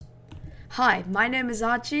Hi, my name is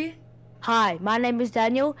Archie. Hi, my name is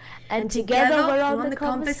Daniel, and together we're on the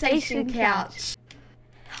conversation couch.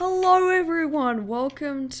 Hello everyone,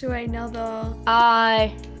 welcome to another...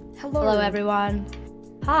 Hi. Hello Everyone.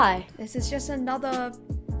 Hi. This is just another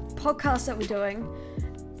podcast that we're doing.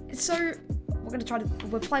 So, we're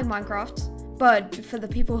playing Minecraft, but for the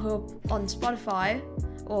people who are on Spotify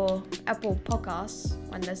or Apple Podcasts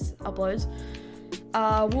when this uploads,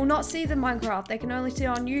 will not see the Minecraft. They can only see it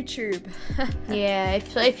on YouTube. Yeah,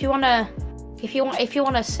 if you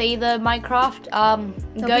wanna see the Minecraft,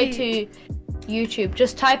 go to YouTube.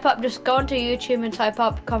 Just go onto YouTube and type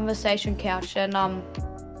up Conversation Couch, and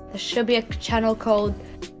there should be a channel called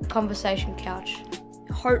Conversation Couch.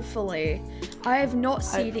 Hopefully. I have not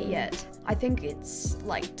seen it yet. I think it's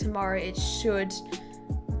like tomorrow you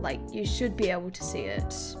should be able to see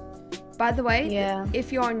it. By the way,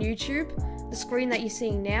 if you're on YouTube, the screen that you're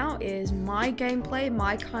seeing now is my gameplay,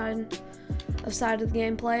 my kind of side of the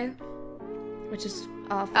gameplay, which is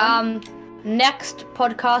fun. Next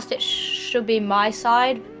podcast, it should be my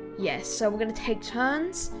side. Yes, so we're going to take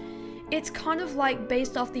turns. It's kind of like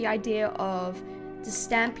based off the idea of the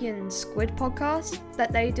Stampian Squid podcast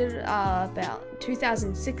that they did about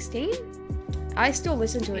 2016. I still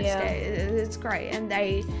listen to it today. It's great. And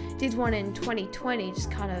they did one in 2020,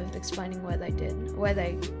 just kind of explaining where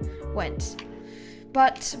they went.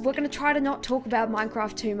 But we're going to try to not talk about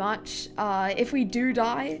Minecraft too much. If we do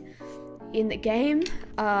die in the game,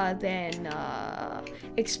 then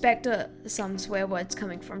expect some swear words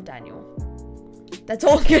coming from Daniel. That's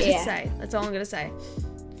all I'm going to say.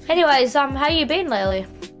 Anyways, how you been lately?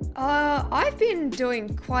 I've been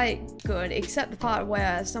doing quite good, except the part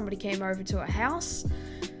where somebody came over to a house,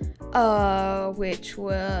 which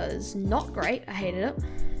was not great. I hated it.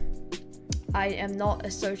 I am not a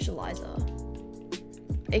socializer,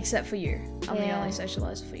 except for you. I'm the only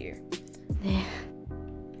socializer for you. Yeah.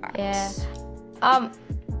 Right. Yeah.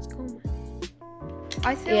 It's cool.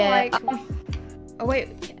 I feel like. Oh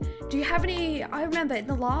wait, do you have any? I remember in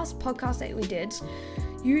the last podcast that we did,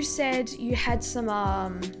 you said you had some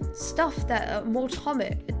stuff that more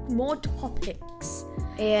topics.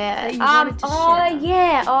 Yeah. That you wanted to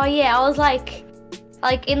share. Oh yeah. I was like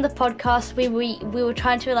in the podcast we were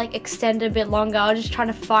trying to extend it a bit longer. I was just trying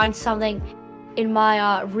to find something in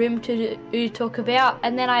my room to talk about,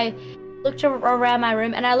 and then I looked around my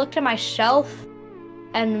room and I looked at my shelf,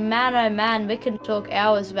 and man oh man, we can talk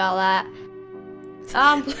hours about that.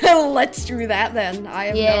 Let's do that then. I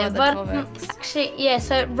have no other topics. Actually,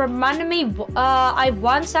 so it reminded me, I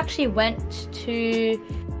once actually went to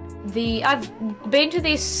I've been to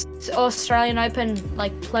this Australian Open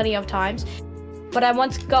plenty of times, but I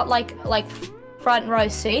once got like front row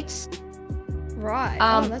seats. Right.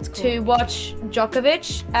 That's cool. To watch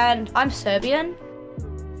Djokovic, and I'm Serbian.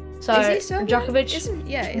 So is he Serbian? Djokovic, isn't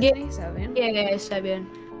he Serbian? Yeah, he's Serbian.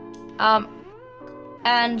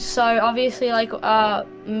 And so obviously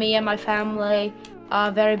me and my family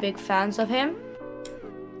are very big fans of him.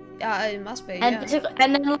 It must be. And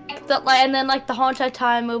then the whole entire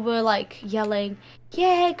time we were yelling,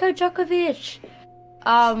 "Yeah, go Djokovic!"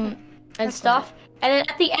 And stuff. Right. And then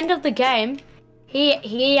at the end of the game,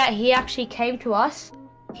 he actually came to us.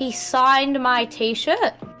 He signed my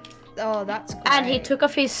T-shirt. Oh, that's great. And he took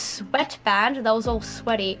off his sweatband that was all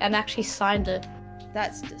sweaty and actually signed it.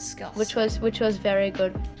 That's disgusting. Which was very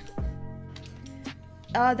good.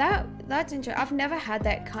 That's interesting. I've never had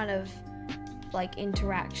that kind of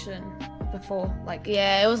interaction before.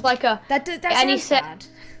 Yeah, it was like a. That and he said, bad.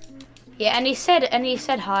 Yeah, and he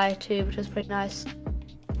said hi too, which was pretty nice.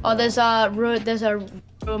 Oh, there's a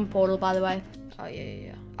room portal, by the way. Oh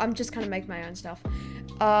yeah. I'm just kind of making my own stuff.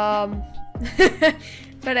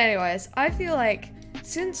 But anyways, I feel like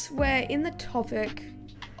since we're in the topic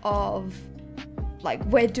of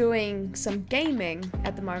we're doing some gaming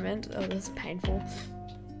at the moment. Oh, that's painful.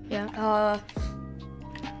 Yeah.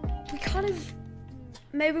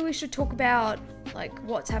 Maybe we should talk about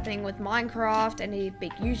what's happening with Minecraft, any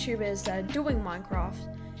big YouTubers that are doing Minecraft.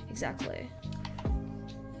 Exactly.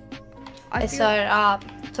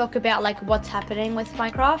 Talk about what's happening with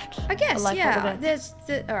Minecraft. I guess,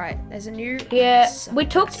 there's a new... Yeah, we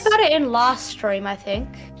talked about it in last stream, I think.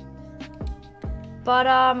 But,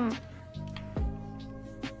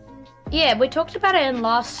 yeah, we talked about it in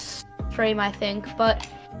last stream, I think. But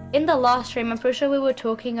in the last stream, I'm pretty sure we were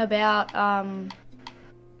talking about, how,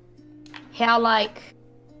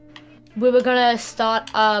 we were gonna start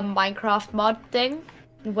a Minecraft mod thing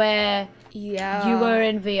where... Yeah. You were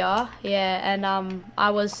in VR, and I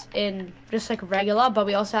was in just regular, but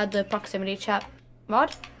we also had the proximity chat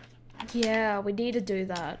mod. Yeah, we need to do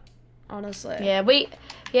that, honestly. Yeah,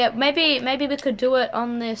 Yeah, maybe we could do it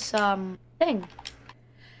on this thing.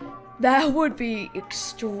 That would be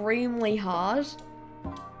extremely hard.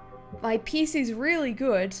 My PC's really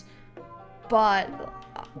good, but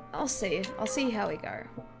I'll see. I'll see how we go.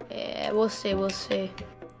 Yeah, we'll see. Alright.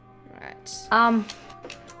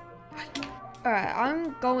 Alright,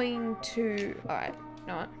 I'm going to... Alright, you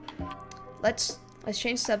know what? Let's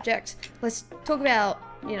change subject. Let's talk about,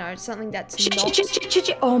 something that's not...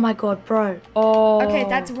 Oh my god, bro. Oh. Okay,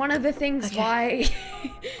 that's one of the things why...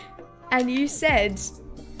 And you said...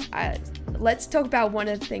 let's talk about one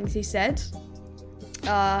of the things you said.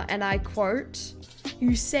 And I quote,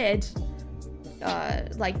 you said,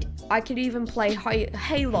 I could even play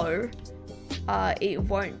Halo, it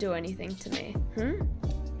won't do anything to me.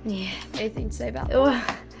 Yeah. Anything to say about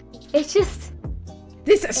that? It's just...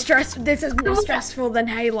 This is more stressful than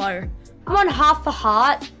Halo. I'm on half a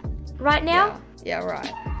heart right now. Yeah,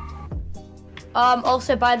 right.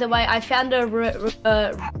 Also, by the way, I found a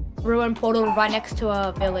ruin portal right next to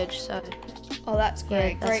a village, so... Oh, that's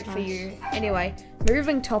great. Yeah, that's great for nice. you. Anyway,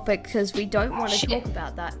 moving topic, because we don't want to talk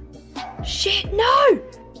about that. Shit, no!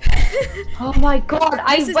 Oh my god,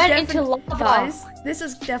 I went into lava. Guys, this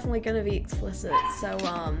is definitely going to be explicit, so,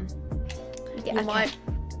 Yeah, you okay. might...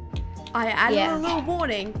 I added a little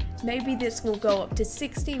warning. Maybe this will go up to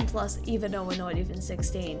 16 plus, even though we're not even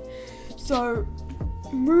 16. So,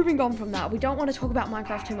 moving on from that, we don't want to talk about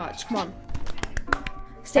Minecraft too much. Come on.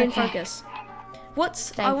 Stay in focus.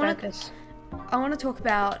 I want to talk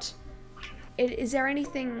about... Is there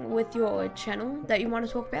anything with your channel that you want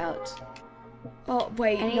to talk about? Oh,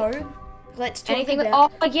 wait, no. Let's talk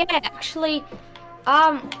about... Oh, yeah, actually,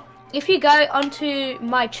 if you go onto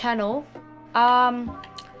my channel,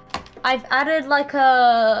 I've added like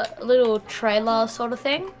a little trailer sort of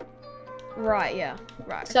thing. Right, yeah,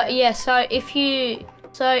 right. So yeah, so if you're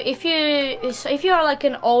like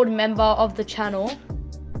an old member of the channel,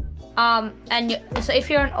 so if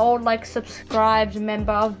you're an old like subscribed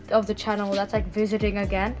member of the channel that's like visiting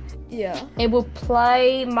again, yeah, it will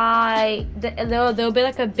play there'll be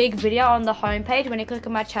like a big video on the homepage when you click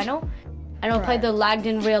on my channel, and it'll play the lagged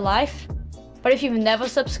in real life. But if you've never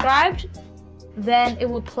subscribed, then it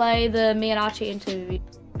will play the me and Archie interview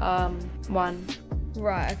one.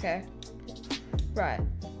 Right, okay. Right.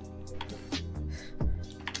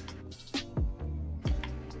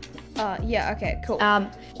 Yeah, okay, cool.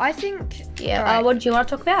 I think... Yeah, right. What do you want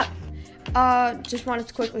to talk about? Just wanted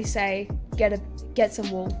to quickly say, get some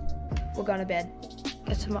wool. We're going to bed.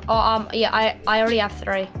 Get some... yeah, I already have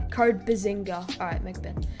 3. Code Bazinga. Alright, make a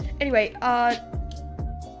bed. Anyway,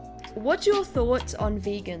 what's your thoughts on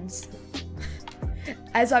vegans?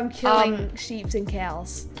 As I'm killing sheep and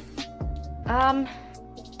cows. Tell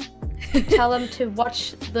them to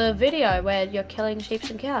watch the video where you're killing sheep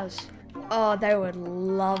and cows. Oh, they would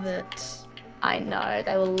love it. I know,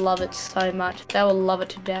 they will love it so much. They will love it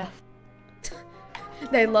to death.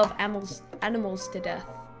 They love animals to death.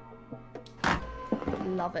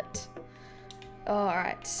 Love it.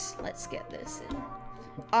 Alright, let's get this in.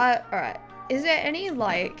 Alright, is there any,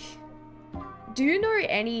 do you know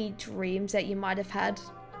any dreams that you might have had?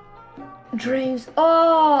 Dreams?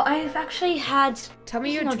 Oh, I've actually had... Tell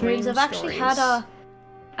me your dreams. I've actually had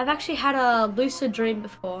a lucid dream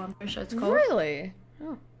before, I'm pretty sure it's called. Really?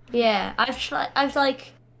 Oh. Yeah, I've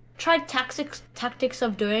tried tactics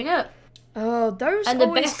of doing it. Oh, those and the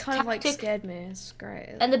always best kind of scared me. It's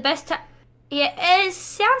great. And the best it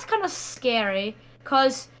sounds kind of scary,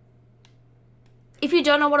 because if you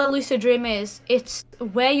don't know what a lucid dream is, it's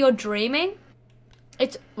where you're dreaming.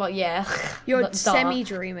 It's, well, yeah. You're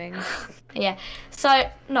semi-dreaming. Yeah. So,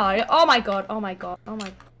 no. Oh my god.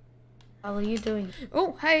 What are you doing?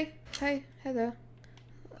 Oh, hey there.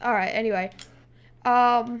 Alright, anyway.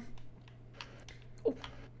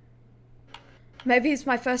 Maybe it's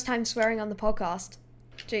my first time swearing on the podcast.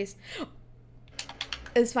 Jeez.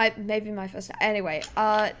 It's maybe my first time. Anyway,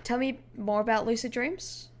 tell me more about lucid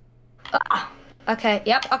dreams. Okay,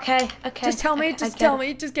 yep, okay. Just tell me, just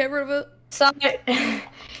get rid of it.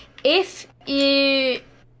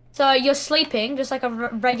 So, you're sleeping, just like a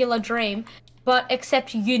regular dream, but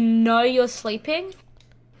except you know you're sleeping.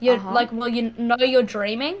 You're you know you're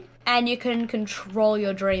dreaming, and you can control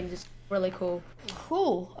your dreams. It's really cool.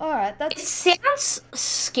 Cool. Alright, It sounds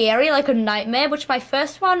scary, like a nightmare, which my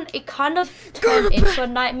first one, it kind of turned into a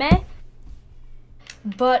nightmare.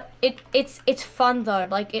 But it's fun though,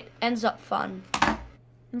 like it ends up fun.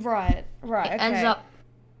 Right, okay. Ends up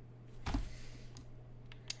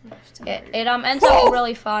It ends up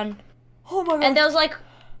really fun. Oh my god. And there was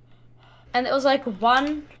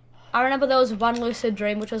one, I remember there was one lucid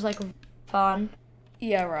dream which was like fun.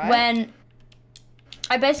 Yeah, right. When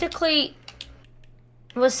I basically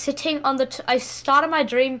was sitting on the. I started my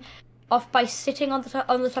dream off by sitting on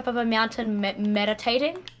the top of a mountain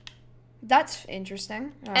meditating. That's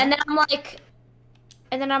interesting. All And right.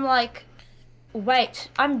 then I'm like, wait,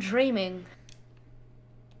 I'm dreaming.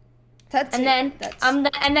 That's And it. then That's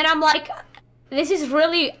and then I'm like, this is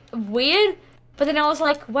really weird. But then I was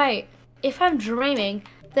like, wait, if I'm dreaming,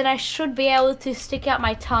 then I should be able to stick out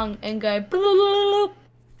my tongue and go blah, blah, blah, blah.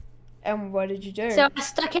 And what did you do? So I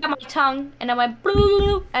stuck out my tongue and I went blah, blah,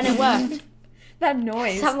 blah, and it worked. That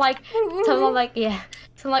noise. So I'm like, yeah.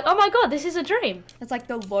 So I'm like, oh my god, this is a dream. It's like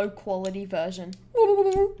the low quality version.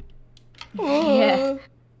 Yeah.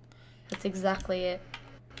 That's exactly it.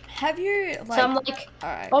 Have you like? So I'm like,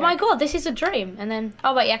 Alright, oh go. my god, this is a dream. And then,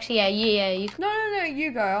 oh wait, actually, you. No,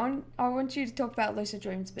 you go. I want you to talk about lucid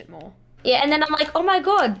dreams a bit more. Yeah, and then I'm like, oh my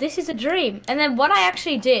god, this is a dream. And then what I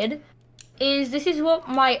actually did is, this is what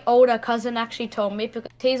my older cousin actually told me, because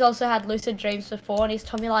he's also had lucid dreams before, and he's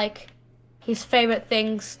told me like his favorite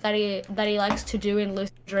things that he likes to do in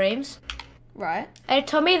lucid dreams. Right. And he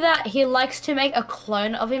told me that he likes to make a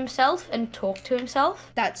clone of himself and talk to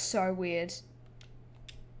himself. That's so weird.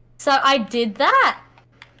 So I did that.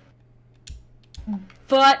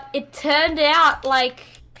 But it turned out like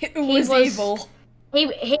It was evil. he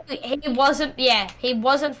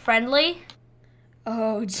wasn't friendly.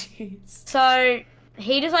 Oh jeez. So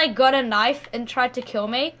he just like got a knife and tried to kill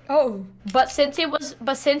me. Oh. But since it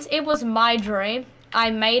was my dream,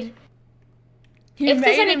 I made You If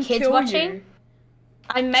there's made any him kids kill watching- you.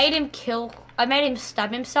 I made him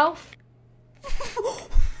stab himself.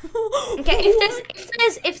 Okay,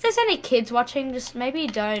 if there's any kids watching, just maybe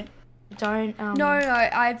don't No,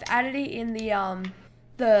 I've added it in the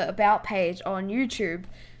about page on YouTube.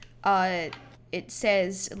 It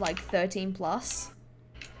says like 13 plus.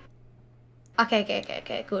 Okay,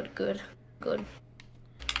 good.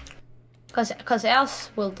 Cause else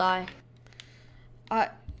we'll die. I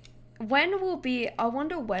wonder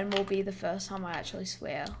when will be the first time I actually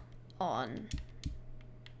swear on.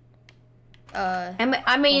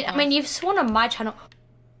 I mean, you've sworn on my channel.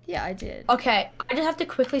 Yeah, I did. Okay, I just have to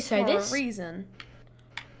quickly say For this. a reason.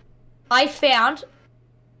 I found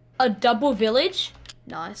a double village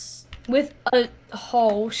Nice. with a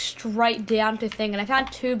hole straight down to thing, and I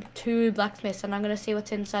found two blacksmiths, and I'm gonna see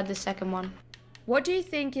what's inside the second one. What do you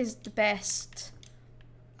think is the best?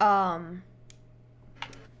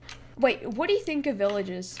 Wait, what do you think of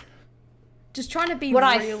villages? Just trying to be What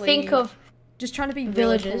really. I think of Just trying to be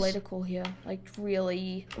villages. really political here. Like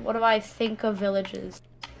really. what do I think of villages?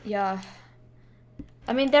 Yeah.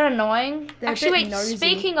 I mean, they're annoying. They're a Actually, bit wait. nosy.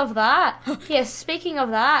 Speaking of that, speaking of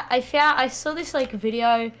that, I saw this like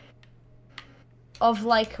video of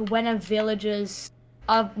like when a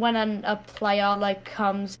player like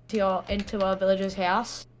comes to into a villager's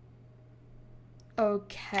house,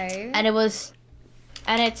 Okay. and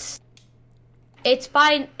it's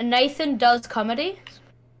by Nathan Does Comedy.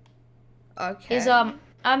 Okay. He's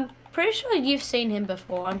I'm pretty sure you've seen him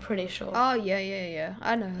before. I'm pretty sure. Oh yeah.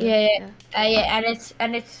 I know. Her. Yeah,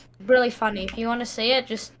 and it's really funny. If you want to see it,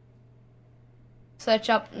 just search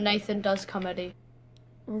up Nathan Does Comedy.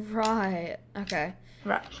 Right. Okay.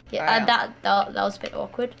 Right. Yeah. Alright. That was a bit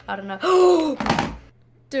awkward. I don't know.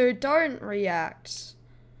 Dude, don't react.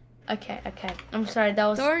 Okay. I'm sorry. That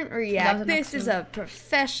was. Don't that react. was an This is accident. a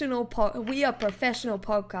professional we are professional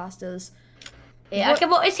podcasters. Yeah. what- Okay.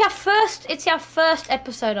 Well, it's our first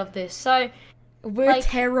episode of this, so We're Like-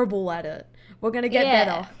 terrible at it. We're gonna get Yeah.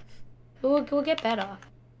 better. we'll get better.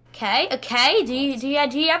 Okay. Do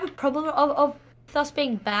you have a problem of us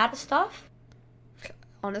being bad at stuff?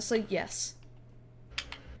 Honestly, yes.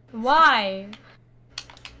 Why?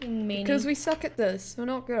 Meanie. Because we suck at this. We're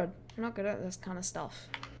not good. We're not good at this kind of stuff.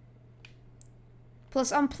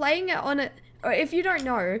 Plus, I'm playing it on it. Or if you don't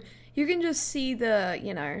know, you can just see the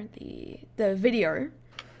video.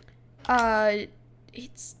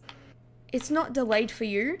 It's not delayed for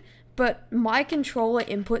you, but my controller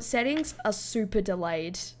input settings are super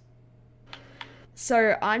delayed.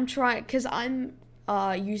 So I'm trying, because I'm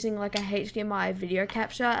using like a HDMI video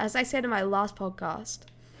capture. As I said in my last podcast,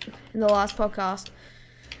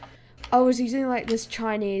 I was using like this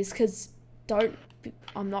Chinese, because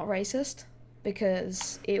I'm not racist,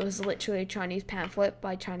 because it was literally a Chinese pamphlet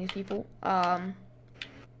by Chinese people.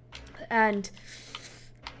 And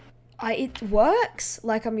it works.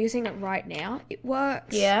 Like I'm using it right now. It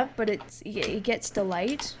works. Yeah. But it gets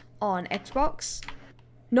delayed on Xbox,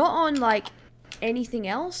 not on like anything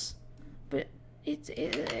else. But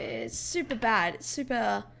it's super bad.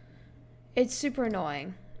 It's super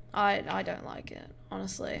annoying. I don't like it,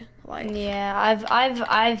 honestly. Like Yeah,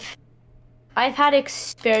 I've had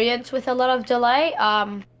experience with a lot of delay.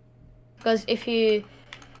 Because if you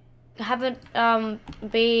haven't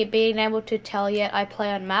been able to tell yet, I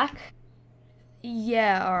play on Mac.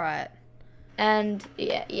 Yeah, alright. And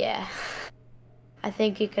yeah. I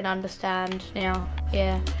think you can understand now.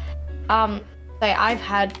 Yeah. So I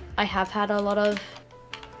have had a lot of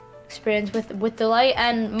experience with delay,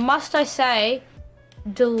 and must I say,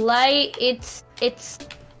 delay it's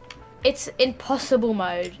impossible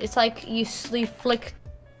mode. It's like you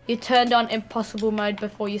turned on impossible mode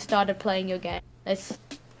before you started playing your game. That's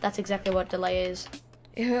exactly what delay is.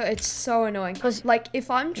 Yeah, it's so annoying. 'Cause, like, if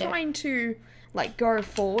I'm trying to, like, go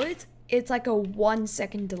forward, it's like a 1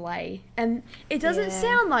 second delay. And it doesn't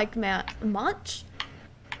sound like much,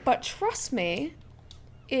 but trust me,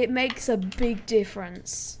 it makes a big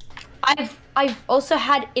difference. I've also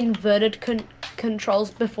had inverted controls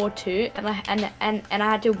before too, and I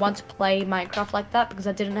had to once play Minecraft like that because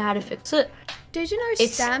I didn't know how to fix it. Did you know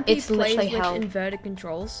Stampy plays with hell. inverted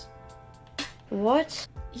controls? What?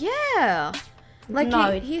 Yeah. Like,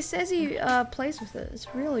 no. he says he plays with it. It's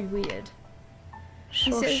really weird.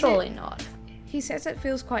 Surely not. He says it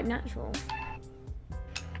feels quite natural.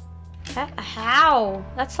 How?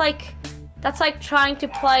 That's like trying to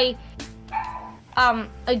play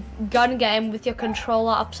a gun game with your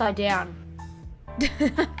controller upside down.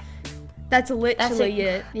 That's literally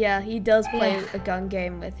it. Yeah, he does play a gun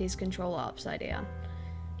game with his controller upside down.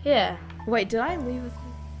 Yeah. Wait, did I leave with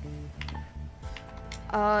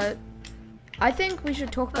I think we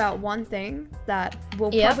should talk about one thing that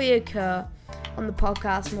will probably occur on the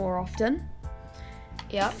podcast more often.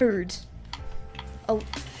 Yeah. Food.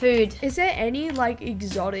 Food. Is there any, like,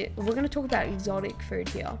 exotic... We're going to talk about exotic food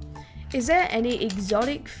here. Is there any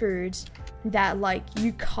exotic foods that, like,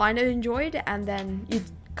 you kind of enjoyed and then you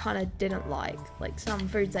kind of didn't like? Like, some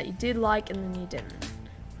foods that you did like and then you didn't.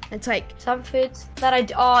 It's like... Some foods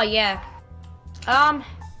that oh, yeah.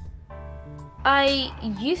 I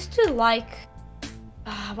used to like...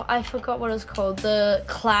 I forgot what it was called. The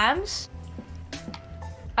clams.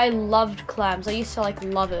 I loved clams. I used to, like,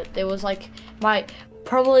 love it. It was, like,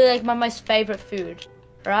 probably, like, my most favorite food.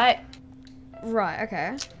 Right? Right,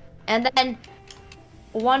 okay. And then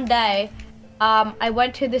one day, I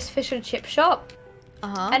went to this fish and chip shop.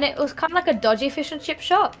 And it was kind of like a dodgy fish and chip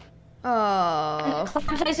shop. Oh.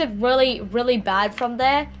 Clams tasted really, really bad from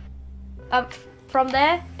there.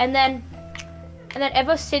 And then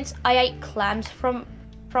ever since I ate clams from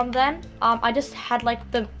then, I just had, like,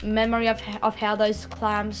 the memory of how those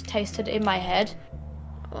clams tasted in my head.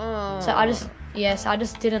 Oh. So I just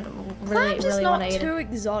didn't really want to eat it. Clams is not too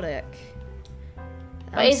exotic.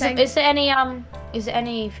 But is there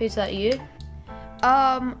any foods that you?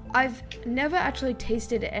 I've never actually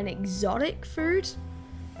tasted an exotic food,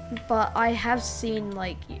 but I have seen,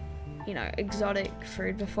 like, you know, exotic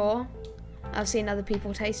food before. I've seen other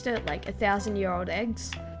people taste it, like 1,000-year-old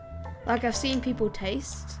eggs. Like, I've seen people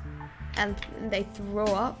taste, and they throw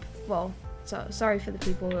up. Well, so sorry for the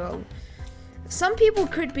people who are... Some people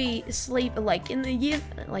could be in the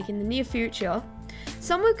near future,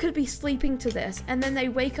 someone could be sleeping to this, and then they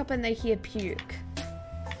wake up and they hear puke.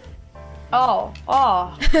 Oh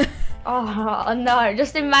no!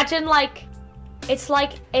 Just imagine, like, it's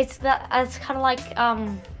kind of like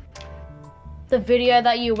the video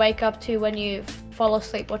that you wake up to when you fall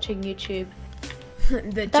asleep watching YouTube.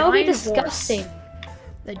 That would be disgusting. Horse.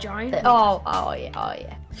 The giant. Oh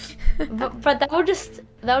yeah. but that would just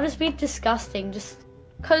be disgusting. Just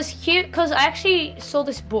because I actually saw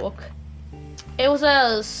this book. It was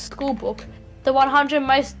a school book, the 100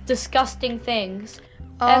 most disgusting things,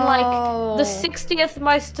 and, like, the 60th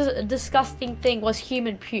most disgusting thing was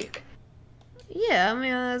human puke. Yeah, I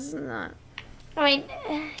mean, that's not. I mean,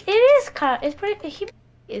 it is kind of. It's pretty. Human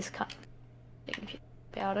is kind of thinking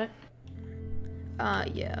about it.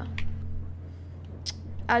 Yeah.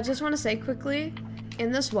 I just want to say quickly,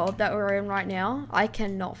 in this world that we're in right now, I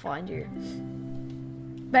cannot find you.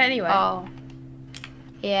 But anyway. Oh.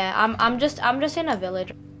 Yeah, I'm just in a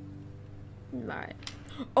village. Alright.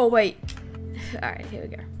 Oh wait. Alright, here we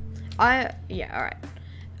go. Alright.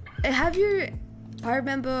 I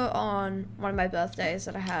remember on one of my birthdays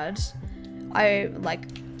that I had, I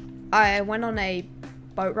went on a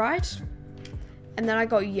boat ride, and then I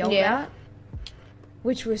got yelled at,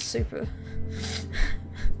 which was super.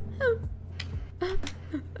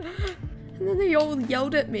 And then they all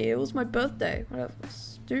yelled at me. It was my birthday. Whatever.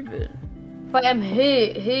 Stupid. But who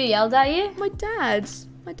yelled at you? My dad.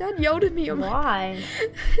 My dad yelled at me. Why?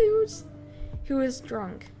 He was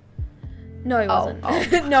drunk. No, he wasn't.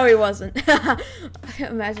 Oh. No, he wasn't.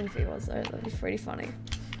 Imagine if he was, though. That'd be pretty funny.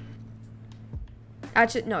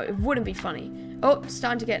 Actually, no, it wouldn't be funny. Oh,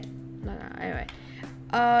 starting to get... No, anyway.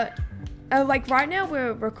 Like, right now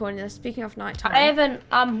we're recording this, speaking of nighttime. I haven't,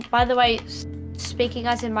 by the way, speaking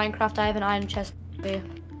as in Minecraft, I have an iron chest for you.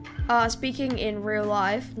 Speaking in real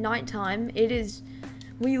life, nighttime, it is...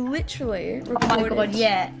 We literally recorded... Oh my god,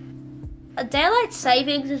 yeah. Daylight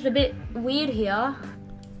savings is a bit weird here.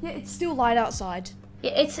 Yeah, it's still light outside.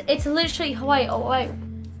 Yeah, it's literally... Wait,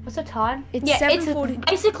 what's the time? It's yeah, 7:40.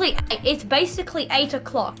 It's basically 8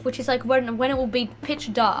 o'clock, which is like when it will be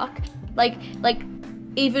pitch dark. Like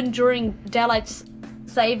even during daylight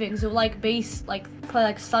savings, it will like be like probably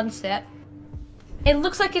like sunset. It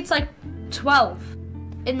looks like it's like 12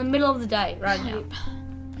 in the middle of the day right now.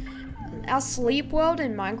 Our sleep world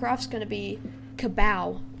in Minecraft's gonna be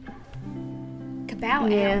kabow.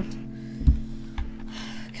 Kabow out.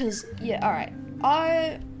 Because alright.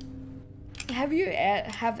 Have you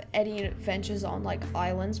have any adventures on like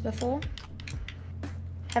islands before?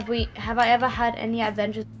 Have I ever had any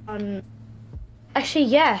adventures on? Actually,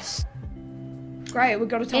 yes. Great, we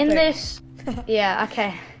got a topic. In this, yeah,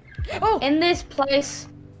 okay. Oh, in this place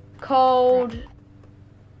called.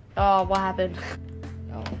 Oh, what happened?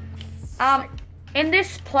 Oh. In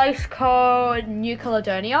this place called New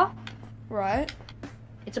Caledonia. Right.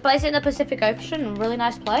 It's a place in the Pacific Ocean. A really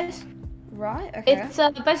nice place. Right. Okay. It's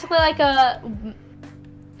basically like a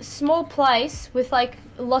small place with like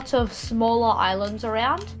lots of smaller islands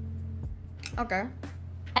around. Okay.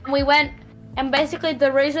 And we went, and basically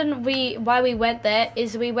the reason why we went there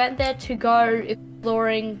is we went there to go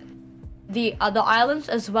exploring the other islands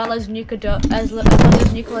as well as New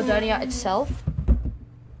Caledonia itself.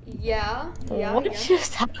 Yeah. What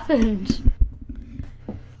just happened?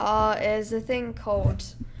 Is a thing called.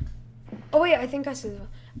 Oh wait, I think I said.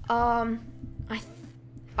 My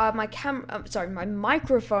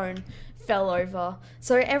microphone fell over.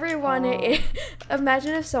 So everyone,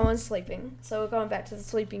 imagine if someone's sleeping. So we're going back to the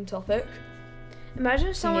sleeping topic. Imagine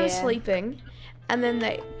if someone's sleeping, and then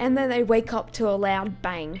they wake up to a loud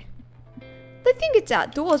bang. They think it's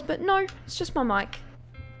outdoors, but no, it's just my mic.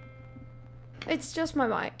 It's just my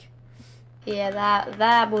mic. Yeah,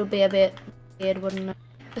 that would be a bit weird, wouldn't it?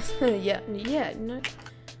 yeah, no.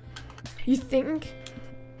 You think?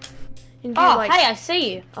 Hey, I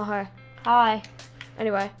see you. Oh, hi. Hi.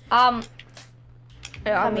 Anyway. Come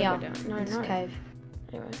here. No. Cave.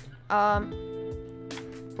 Anyway.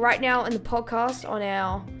 Right now in the podcast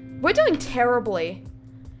we're doing terribly.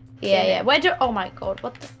 Yeah. Oh my god,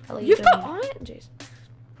 what the hell are you You've doing? got iron, jeez.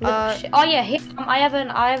 Oh yeah, here, I have an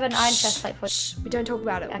iron chest plate for you. We don't talk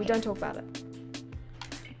about it. Okay. We don't talk about it.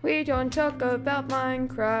 We don't talk about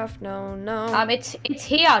Minecraft. No. It's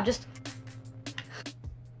here. Just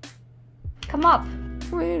come up.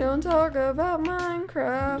 We don't talk about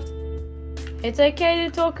Minecraft. It's okay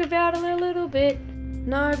to talk about it a little bit.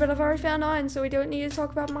 No, but I've already found iron, so we don't need to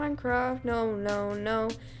talk about Minecraft. No.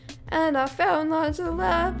 And I found lots of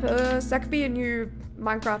lapis. That could be a new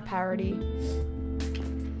Minecraft parody.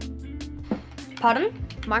 Pardon?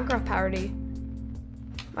 Minecraft parody,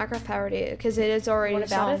 because it is already what a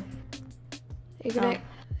about song. You can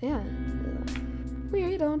yeah.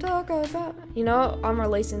 We don't talk about. You know, I'm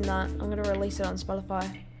releasing that. I'm gonna release it on Spotify.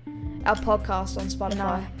 Our podcast on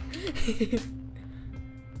Spotify. No.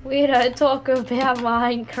 We don't talk about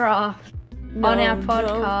Minecraft on our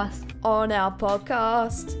podcast. On our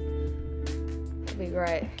podcast. That'd be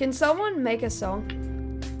great. Can someone make a song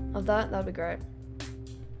of that? That'd be great.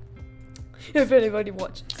 If anybody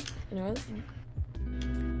watches. Anyway.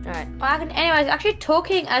 Alright. Anyways, actually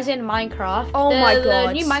talking as in Minecraft. Oh my god.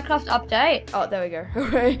 The new Minecraft update. Oh, there we go.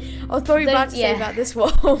 Alright. I thought you were about to say about this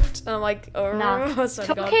world. I'm like, oh, nah. so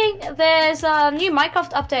There's a new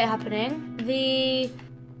Minecraft update happening. The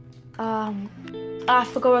I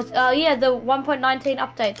forgot what, the 1.19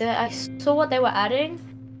 update. I saw what they were adding.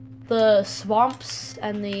 The swamps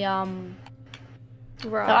and the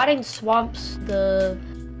Right. They're adding swamps,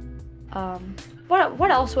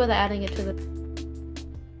 what else were they adding it to the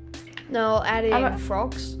No, adding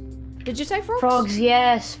frogs. Did you say frogs? Frogs,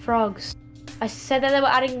 yes, frogs. I said that they were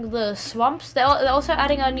adding the swamps. They're also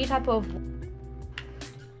adding a new type of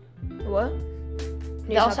what?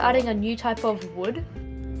 They're also adding a new type of wood.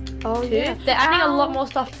 Oh too. yeah. They're adding a lot more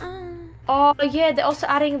stuff. Oh yeah, they're also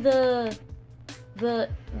adding the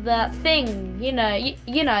thing. You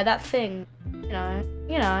know that thing. You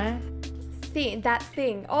know. That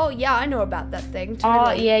thing. Oh yeah, I know about that thing.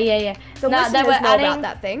 Totally. Oh yeah. The listeners know about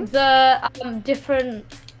that thing. The different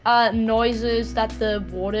noises that the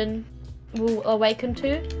warden will awaken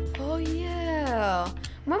to. Oh yeah.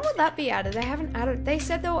 When will that be added? They haven't added. They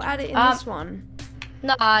said they'll add it in this one.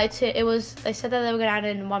 No, it was. They said that they were gonna add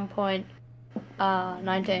it in 1.19.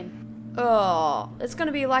 19. Oh, it's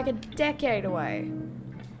gonna be like a decade away.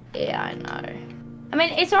 Yeah, I know. I mean,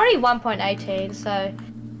 it's already 1.18, so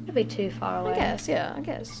it'll be too far away. I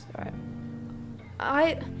guess.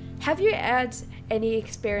 Alright. Have you had any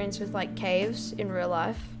experience with like caves in real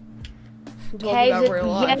life? Talking about real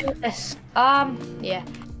life. Yes. Yeah.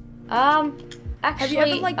 Actually, Have you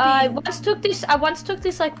ever, like, I once took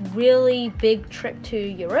this like really big trip to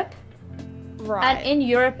Europe. Right. And in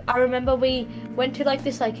Europe, I remember we went to like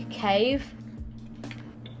this like cave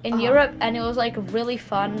in Europe, and it was like really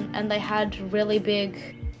fun, and they had really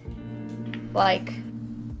big like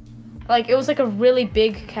it was like a really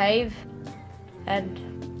big cave, and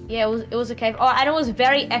yeah, it was a cave. Oh, and it was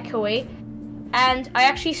very echoey, and I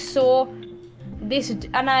actually saw this,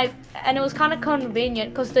 and it was kind of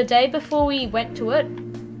convenient because the day before we went to it,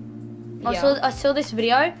 I saw this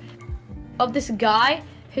video of this guy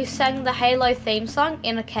who sang the Halo theme song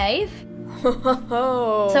in a cave.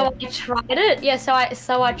 So I tried it. Yeah, so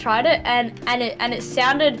I tried it, and it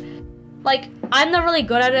sounded like, I'm not really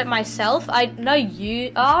good at it myself. I know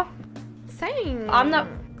you are. Thanks. I'm not.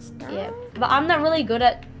 Yeah, but I'm not really good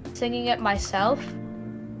at singing it myself.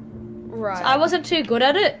 Right. So I wasn't too good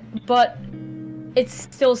at it, but it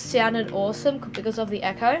still sounded awesome because of the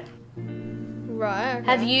echo. Right. Okay.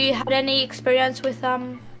 Have you had any experience with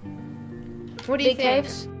What do you big think?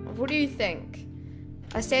 caves? What do you think?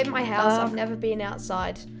 I stayed in my house. I've never been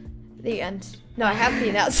outside. The end. No, I have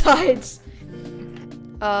been outside.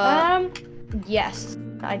 Yes,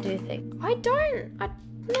 I do think. I don't.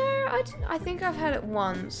 I think I've had it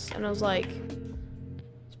once, and I was like,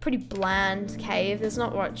 it's a pretty bland cave. There's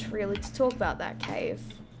not much really to talk about that cave.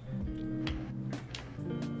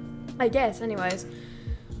 I guess, anyways.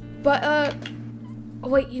 But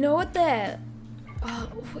wait, you know what?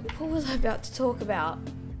 What was I about to talk about?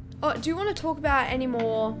 Oh, do you want to talk about any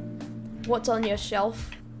more what's on your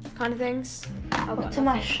shelf kind of things? What's on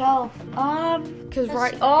my shelf? Because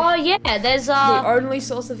Oh yeah, there's the only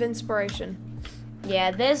source of inspiration.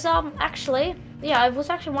 Yeah, there's actually, yeah, I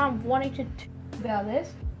was actually wanting to talk about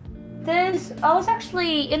this. I was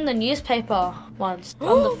actually in the newspaper once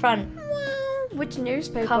on the front. Which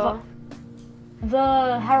newspaper? Cover.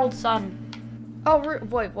 The Herald Sun. Oh,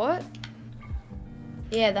 wait, what?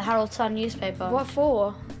 Yeah, the Herald Sun newspaper. What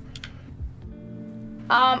for?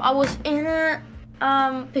 I was in it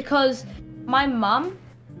because my mum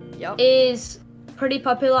Yep. is pretty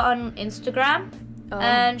popular on Instagram,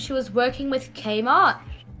 and she was working with Kmart,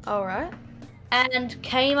 All right. and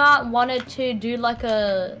Kmart wanted to do like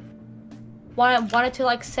wanted to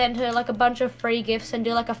like send her like a bunch of free gifts and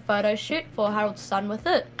do like a photo shoot for Herald Sun with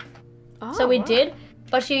it. So we did,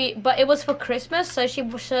 but it was for Christmas, so she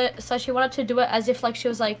wanted to do it as if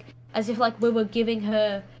we were giving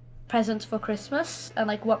her presents for Christmas, and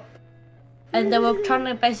like what, and they were trying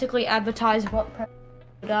to basically advertise what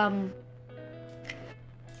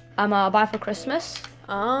buy for Christmas.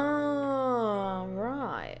 Oh,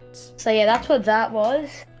 right. So yeah, that's what that was.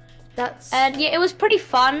 And yeah, it was pretty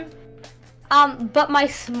fun. But my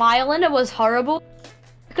smile in it was horrible,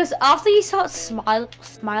 because after you start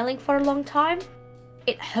smiling for a long time,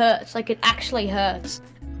 it hurts. Like, it actually hurts.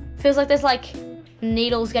 Feels like there's like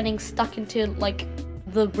needles getting stuck into like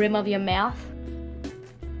the rim of your mouth.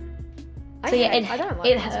 So yeah, I don't like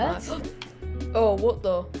it my hurts. smile. Oh, what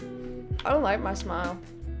the? I don't like my smile.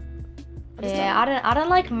 I don't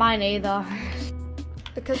like mine either.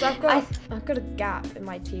 Because I've got a gap in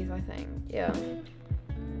my teeth, I think. Yeah.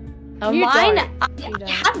 Mine, I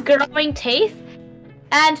have growing teeth,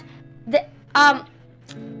 and I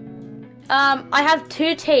have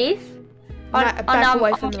two teeth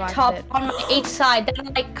on each side. They're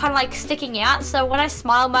like kind of like sticking out. So when I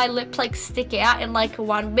smile, my lips like stick out in like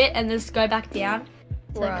one bit and just go back down.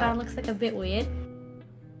 So it kind of looks like a bit weird.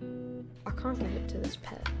 I can't give it to this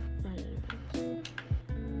pet.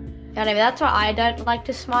 Anyway, that's why I don't like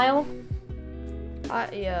to smile.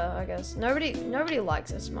 Yeah, I guess nobody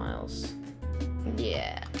likes their smiles.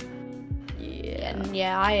 Yeah.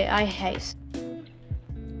 Yeah. I hate.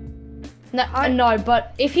 No,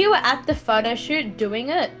 but if you were at the photo shoot doing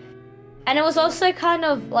it, and it was also kind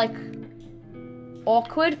of like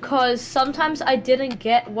awkward because sometimes I didn't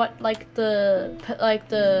get what like the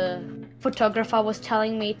photographer was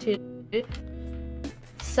telling me to do.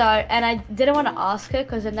 So, and I didn't want to ask her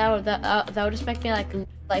because then that would just make me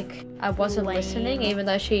like I wasn't listening, even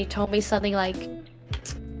though she told me something like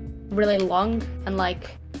really long and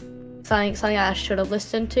like something I should have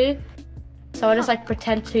listened to. So I just like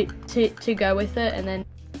pretend to go with it, and then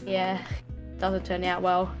yeah, it doesn't turn out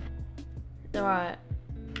well. Alright.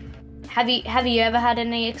 Have you ever had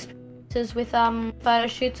any experience with photo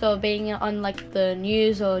shoots or being on like the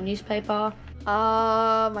news or newspaper?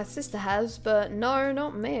 My sister has, but no,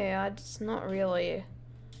 not me. It's not really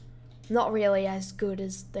as good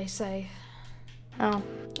as they say Oh,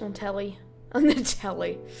 on telly. On the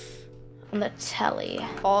telly. on the telly.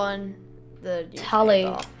 On the newspaper. Telly.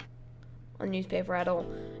 On newspaper at all.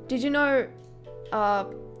 Did you know?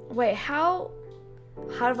 Wait. How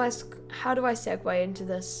do I segue into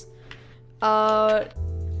this?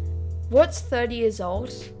 What's 30 years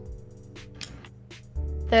old?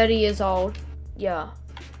 30 years old. Yeah.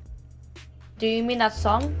 Do you mean that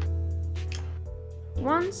song?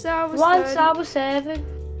 Once I was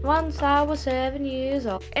 7 years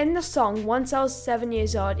old. In the song, once I was 7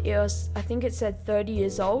 years old, I think it said 30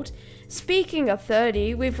 years old. Speaking of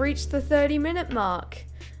 30, we've reached the 30-minute mark,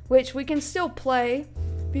 which we can still play.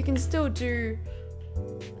 We can still do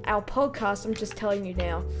our podcast. I'm just telling you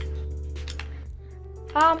now.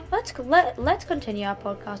 Let's continue our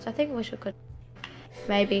podcast. I think we should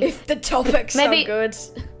maybe. If the topics are good.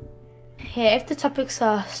 Yeah, if the topics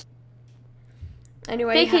are.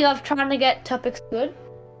 Anyway. Speaking of trying to get topics good.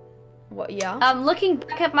 What? Yeah. Looking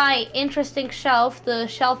back at my interesting shelf, the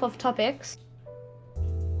shelf of topics.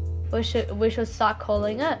 We should start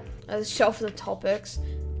calling it The shelf of the topics.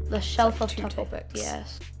 the shelf of two topics.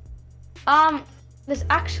 Yes. There's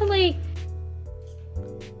actually.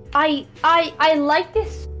 I like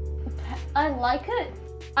this. I like it.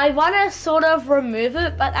 I want to sort of remove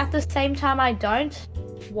it, but at the same time I don't.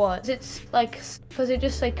 What? It's like because it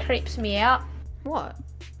just like creeps me out. What?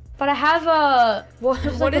 But I have a What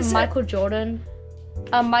like is a Michael Jordan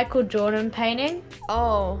painting,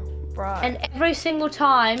 Oh, right. and every single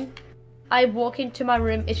time I walk into my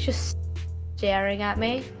room, it's just staring at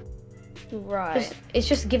me. Right. It's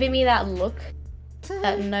just giving me that look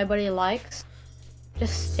that nobody likes,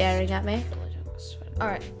 just staring at me.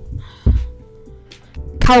 Alright.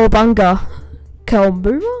 Cowabunga.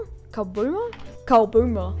 Cowabunga? Cowabunga?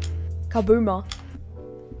 Cowabunga. Cowabunga.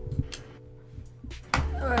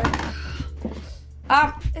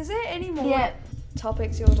 Alright. Is there any more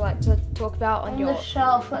topics you would like to talk about on your the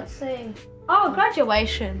shelf? Let's see. Oh,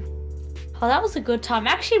 graduation. Oh, that was a good time.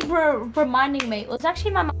 Actually, reminding me, it was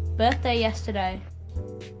actually my mum's birthday yesterday.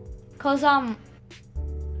 Cause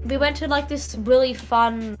we went to like this really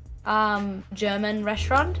fun German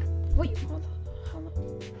restaurant. Wait,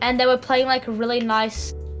 and they were playing like a really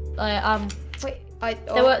nice wait,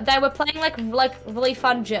 they were playing like really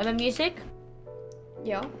fun German music.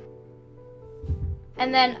 Yeah.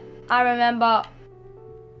 And then I remember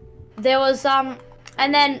there was and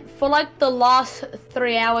then for like the last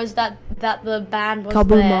 3 hours that the band was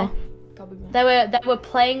there, they were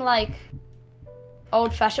playing like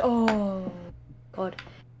old fashioned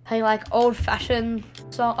playing like old fashioned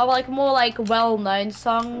song or like more like well known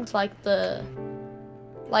songs like the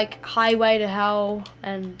Highway to Hell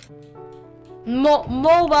and more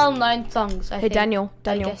well known songs. I think. Daniel.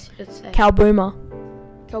 I guess you could say. Cowboomer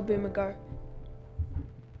go.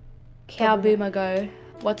 Cowboomer go.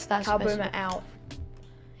 What's that? Cowboomer out.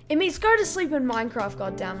 It means go to sleep in Minecraft,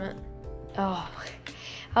 goddammit. Oh,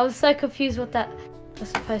 I was so confused what that was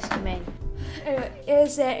supposed to mean. Anyway,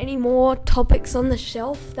 is there any more topics on the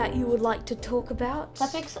shelf that you would like to talk about?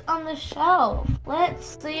 Topics on the shelf.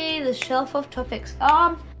 Let's see the shelf of topics.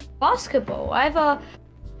 Basketball. I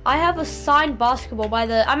have a signed basketball by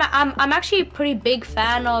the. I'm actually a pretty big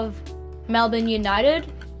fan of Melbourne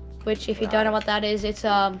United, which if you don't know what that is, it's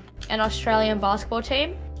an Australian basketball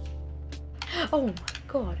team. Oh my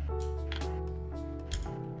god.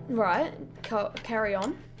 Right. Carry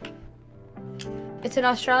on. It's an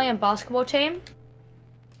Australian basketball team.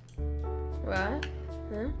 Right.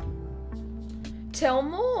 Tell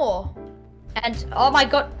more. And oh my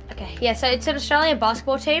god. Okay, yeah. So it's an Australian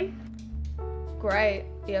basketball team. Great.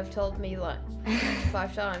 You have told me like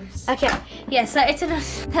 5 times. Okay, yeah, so it's an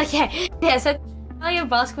Australian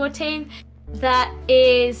basketball team that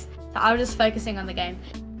is. I was just focusing on the game,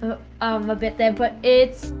 a bit there, but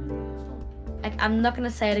it's. I'm not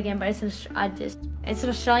gonna say it again, but it's an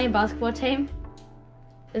Australian basketball team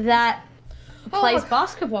that plays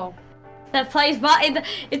basketball. That plays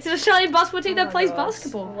it's an Australian basketball team that plays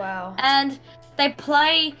basketball. Wow. And they're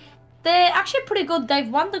actually pretty good. They've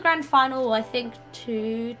won the grand final, I think,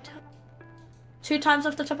 two times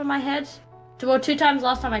off the top of my head. Well, 2 times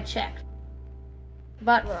last time I checked.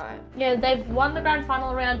 But yeah, they've won the grand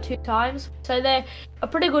final around 2 times. So they're a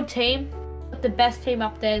pretty good team. But the best team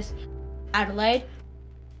up there's Adelaide.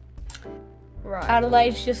 Right.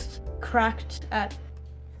 Adelaide's just cracked at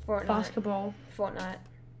Fortnite. basketball. Fortnite.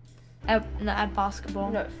 At basketball.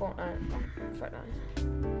 No, Fortnite.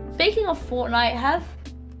 Speaking of Fortnite, have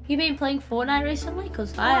you been playing Fortnite recently?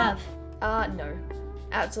 Because I have. No,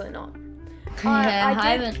 absolutely not. Yeah, I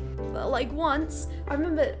haven't. Like once, I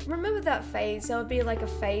remember that phase. There would be like a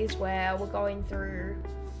phase where we're going through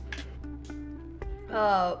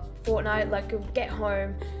Fortnite, like we'd get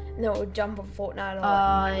home and then we'd jump on Fortnite or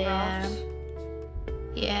like Minecraft.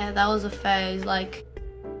 Yeah, that was a phase. Like,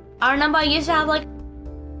 I remember I used to have like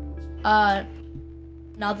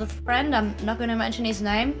another friend. I'm not going to mention his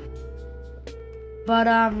name, but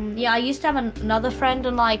yeah, I used to have another friend,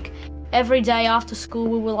 and like every day after school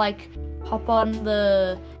we would like hop on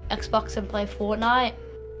the Xbox and play Fortnite.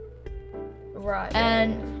 Right.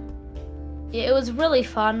 And yeah, it was really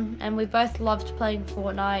fun, and we both loved playing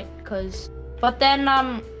Fortnite. But then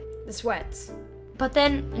the sweats. But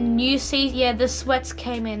then new season, yeah, the sweats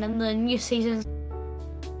came in, and the new season.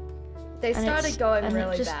 They started going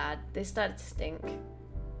really bad. They started to stink.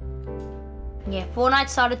 Yeah, Fortnite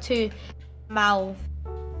started to smell.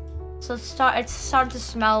 So it started to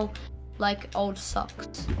smell like old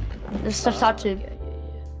socks. It started to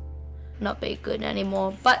not be good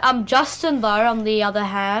anymore. But Justin though, on the other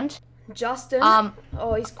hand. Justin? Oh,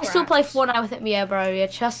 he's cracked. I still play Fortnite with him, yeah, bro. Yeah,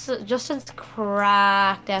 Justin's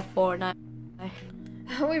cracked at Fortnite.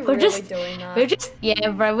 Are we really doing that?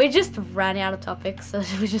 We just ran out of topics, so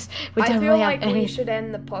we don't really have like any. We should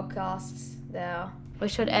end the podcast there. We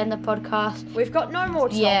should end the podcast. We've got no more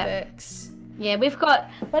topics. Yeah, we've got.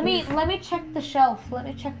 Let me check the shelf.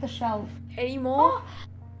 Any more?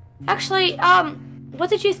 Actually, what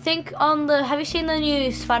did you think on the? Have you seen the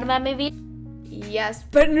new Spider-Man movie? Yes,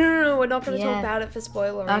 but no, we're not going to talk about it for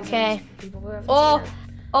spoiler reasons. Okay. For people who haven't seen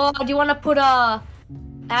it. Or do you want to put a?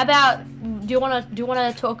 How about? Do you want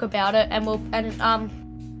to talk about it, and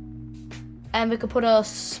we could put a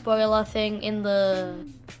spoiler thing in the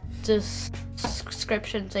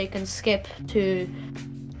description so you can skip to. You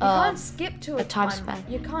can't skip to a timestamp.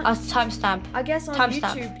 You can't. A timestamp. I guess on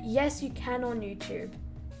Timestamp. YouTube. Yes, you can on YouTube.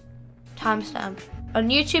 Timestamp. On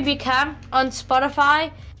YouTube you can. On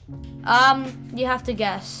Spotify, you have to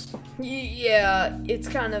guess. Yeah, it's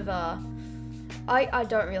kind of I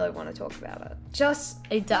don't really want to talk about it. Just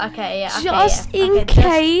in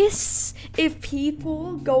case if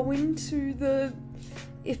people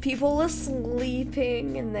are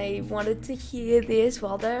sleeping and they wanted to hear this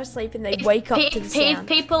while they're asleep and they wake up to the sound. If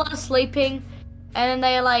people are sleeping and then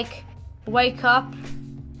they like wake up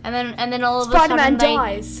and then all of a sudden Spider-Man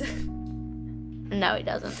dies. No, he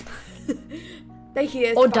doesn't. They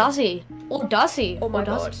hear. Or does he? Oh my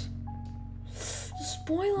god. He?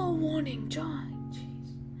 Spoiler warning, John. Jeez.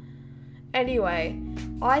 Anyway,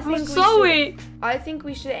 I think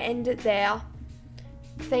we should end it there.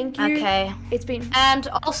 Thank you. Okay. It's been. And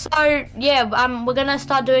also, yeah, we're gonna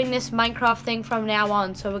start doing this Minecraft thing from now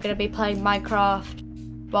on. So we're gonna be playing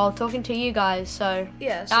Minecraft while talking to you guys. So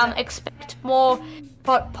yeah. Expect more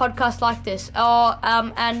podcasts like this.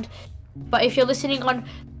 But if you're listening on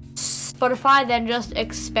Spotify, then just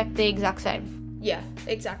expect the exact same. Yeah,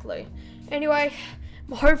 exactly. Anyway,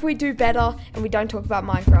 hope we do better and we don't talk about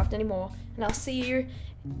Minecraft anymore. And I'll see you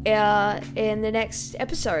in the next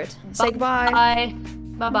episode. Say goodbye.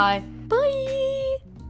 Bye. Bye. Bye.